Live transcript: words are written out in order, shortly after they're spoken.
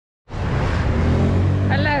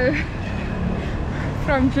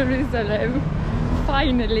from Jerusalem,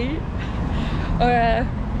 finally.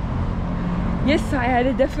 Yes, I had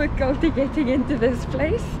a difficulty getting into this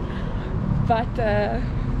place, but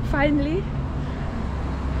finally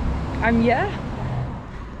I'm here.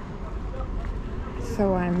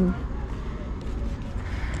 So I'm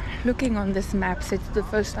looking on this maps. It's the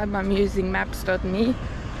first time I'm using maps.me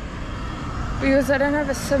because I don't have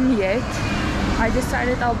a SIM yet. I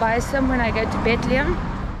decided I'll buy a SIM when I go to Bethlehem.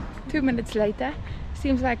 2 minutes later,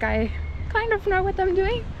 seems like I kind of know what I'm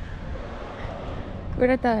doing.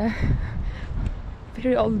 We're at a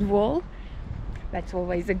very old wall. That's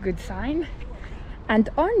always a good sign. And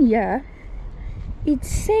on here it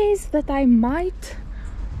says that I might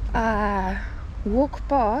walk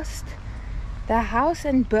past the house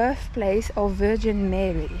and birthplace of Virgin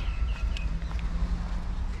Mary.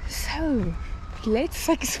 So let's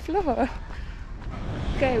explore.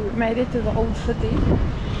 Okay, we made it to the old city.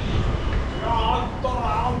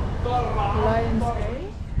 Lions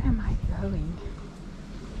Gate. Where am I going?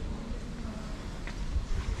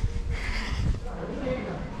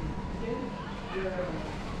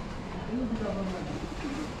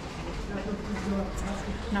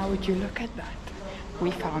 Now would you look at that?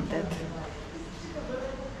 We found it.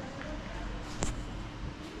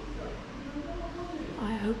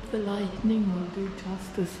 I hope the lightning will do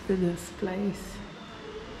justice to this place.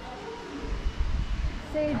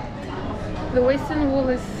 Said the western wall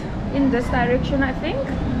is in this direction, I think.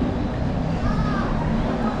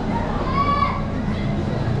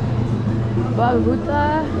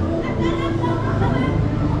 Balhuta.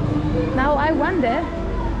 Now I wonder,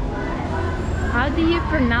 how do you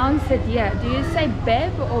pronounce it here? Do you say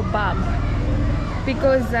Beb or Bab?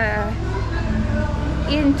 Because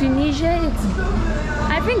in Tunisia it's,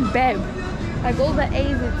 I think, Beb. Like all the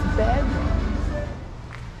A's, it's Beb.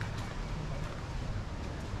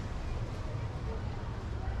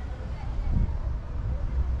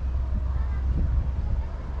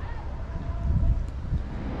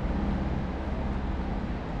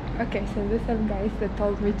 Okay, so there's some guys that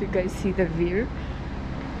told me to go see the view.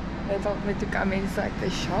 They told me to come inside the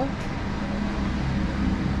shop.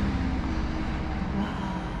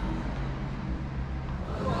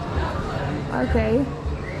 Okay,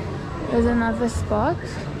 there's another spot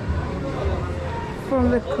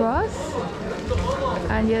from the cross,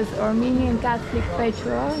 and here's Armenian Catholic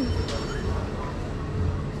Petrol.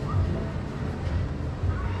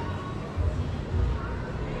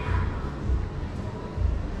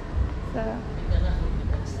 So,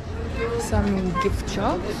 some gift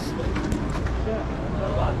shops.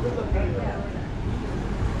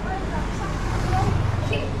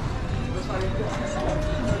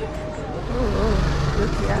 Oh,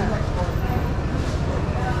 look here.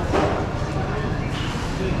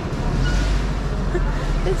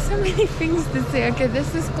 There's so many things to see. Okay,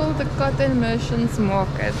 this is called the Cotton Merchants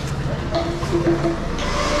Market.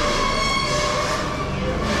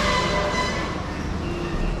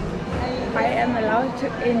 I am allowed to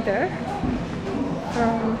enter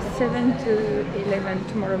from 7 to 11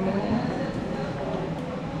 tomorrow morning.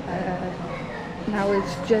 Now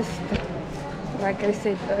it's just, like I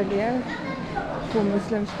said earlier, for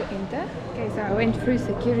Muslims to enter. Okay, so I went through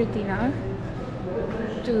security now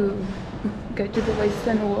to go to the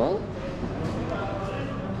Western Wall.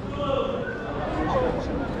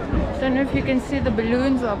 Don't know if you can see the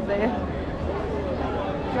balloons up there,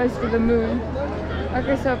 close to the moon.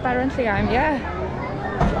 Okay, so apparently I'm here.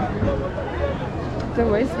 The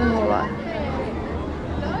Western Wall.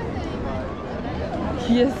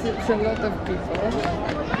 Yes, it's a lot of people.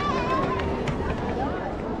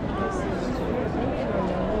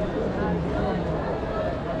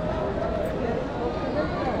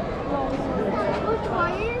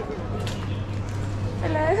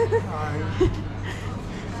 Hello. Hi.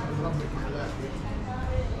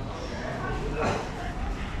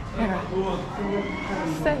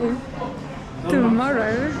 So,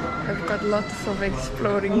 tomorrow I've got lots of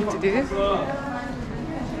exploring to do.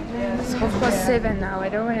 It's 7:30 now. I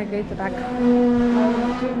don't want to get back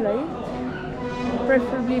home too late,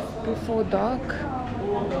 preferably before dark.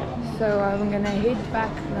 So I'm gonna head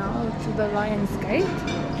back now to the Lions Gate.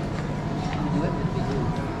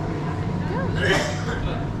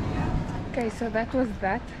 Okay, so that was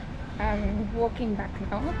that. I'm walking back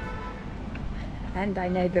now, and I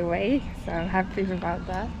know the way, so I'm happy about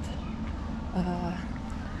that.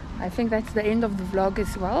 I think that's the end of the vlog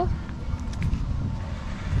as well.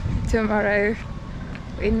 Tomorrow,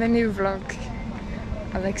 in the new vlog,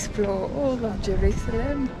 I'll explore all of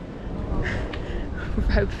Jerusalem.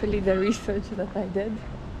 Hopefully the research that I did.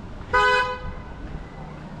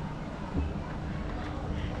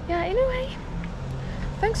 Yeah, anyway,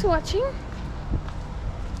 thanks for watching,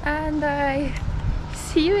 and I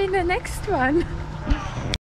see you in the next one.